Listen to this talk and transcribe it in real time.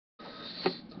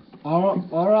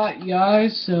Alright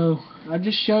guys, so I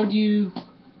just showed you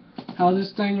how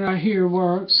this thing right here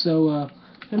works, so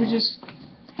let me just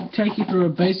take you through a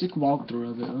basic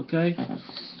walkthrough of it, okay?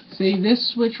 See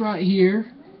this switch right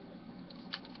here,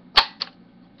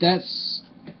 that's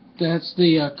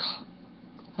the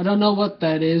I don't know what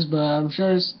that is, but I'm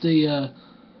sure it's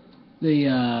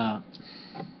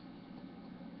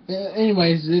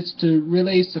anyways, it's to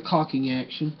release the cocking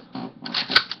action.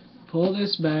 Pull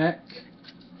this back,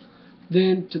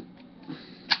 then to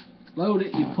load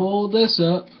it, you pull this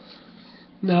up.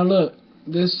 Now look,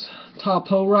 this top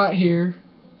hole right here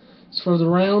is for the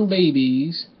round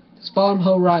babies. This bottom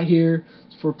hole right here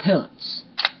is for pellets.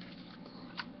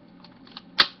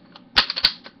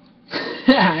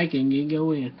 I can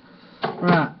go in.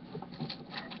 Right.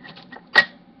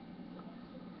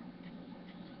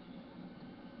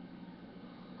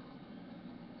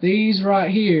 These right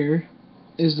here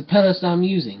is the pellets I'm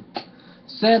using.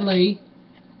 Sadly,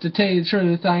 to tell you the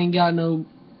truth, I ain't got no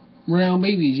round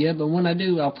babies yet, but when I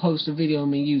do, I'll post a video of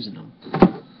me using them.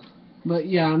 But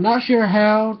yeah, I'm not sure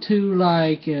how to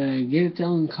like get it to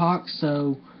uncock,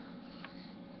 so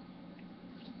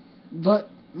but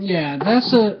yeah,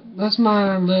 that's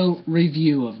my little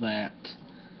review of that.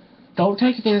 Don't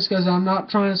take offense, because I'm not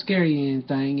trying to scare you or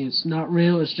anything. It's not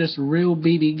real. It's just a real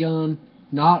BB gun,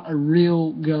 not a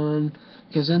real gun.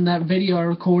 Because in that video I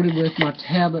recorded with my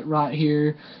tablet right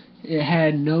here, it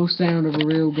had no sound of a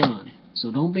real gun.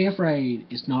 So don't be afraid.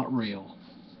 It's not real.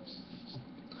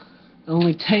 It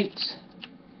only takes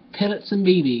pellets and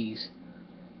BBs.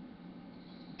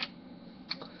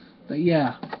 But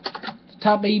yeah, the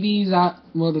type BBs,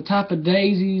 the type of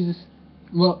daisies,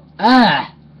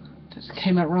 just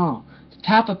came out wrong. The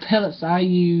type of pellets I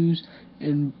use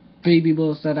and BB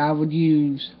bullets that I would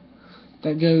use,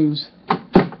 that goes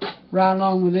right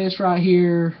along with this right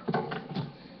here,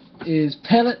 is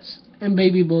pellets and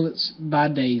BB bullets by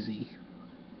Daisy.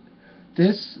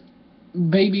 This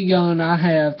BB gun I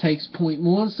have takes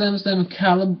 .177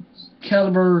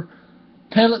 caliber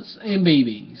pellets and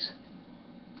BBs.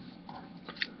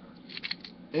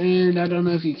 And I don't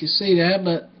know if you can see that,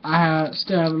 but I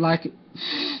still have like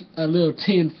a little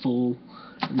tin full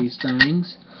of these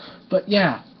things. But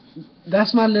yeah,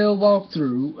 that's my little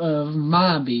walkthrough of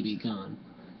my BB gun.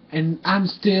 And I'm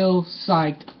still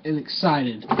psyched and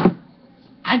excited.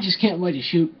 I just can't wait to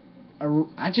shoot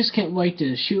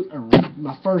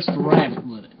my first rabbit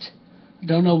with it.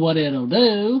 Don't know what it'll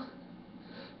do,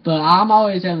 but I'm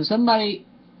always having somebody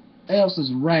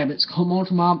else's rabbits come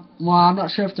onto my, well, I'm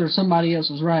not sure if there's somebody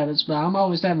else's rabbits, but I'm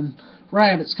always having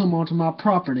rabbits come onto my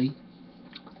property.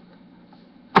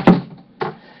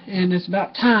 And it's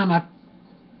about time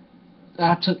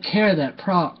I took care of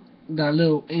that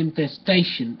little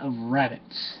infestation of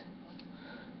rabbits.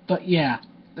 But yeah,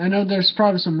 I know there's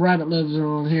probably some rabbit lovers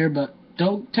on here, but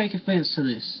don't take offense to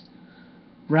this.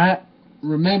 Right?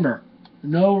 Remember,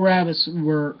 no rabbits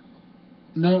were,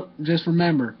 just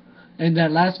remember, in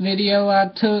that last video I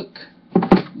took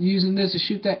using this to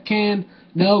shoot that can,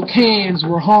 no cans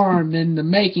were harmed in the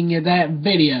making of that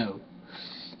video.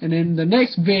 And in the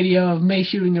next video of me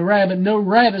shooting a rabbit, no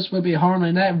rabbits will be harmed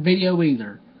in that video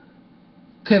either.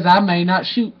 Because I may not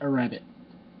shoot a rabbit.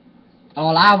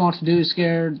 All I want to do is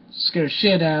scare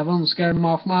shit out of them and scare them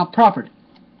off my property.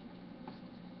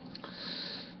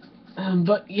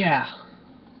 But yeah,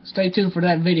 stay tuned for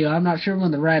that video. I'm not sure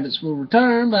when the rabbits will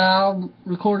return, but I'll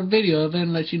record a video of it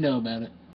and let you know about it.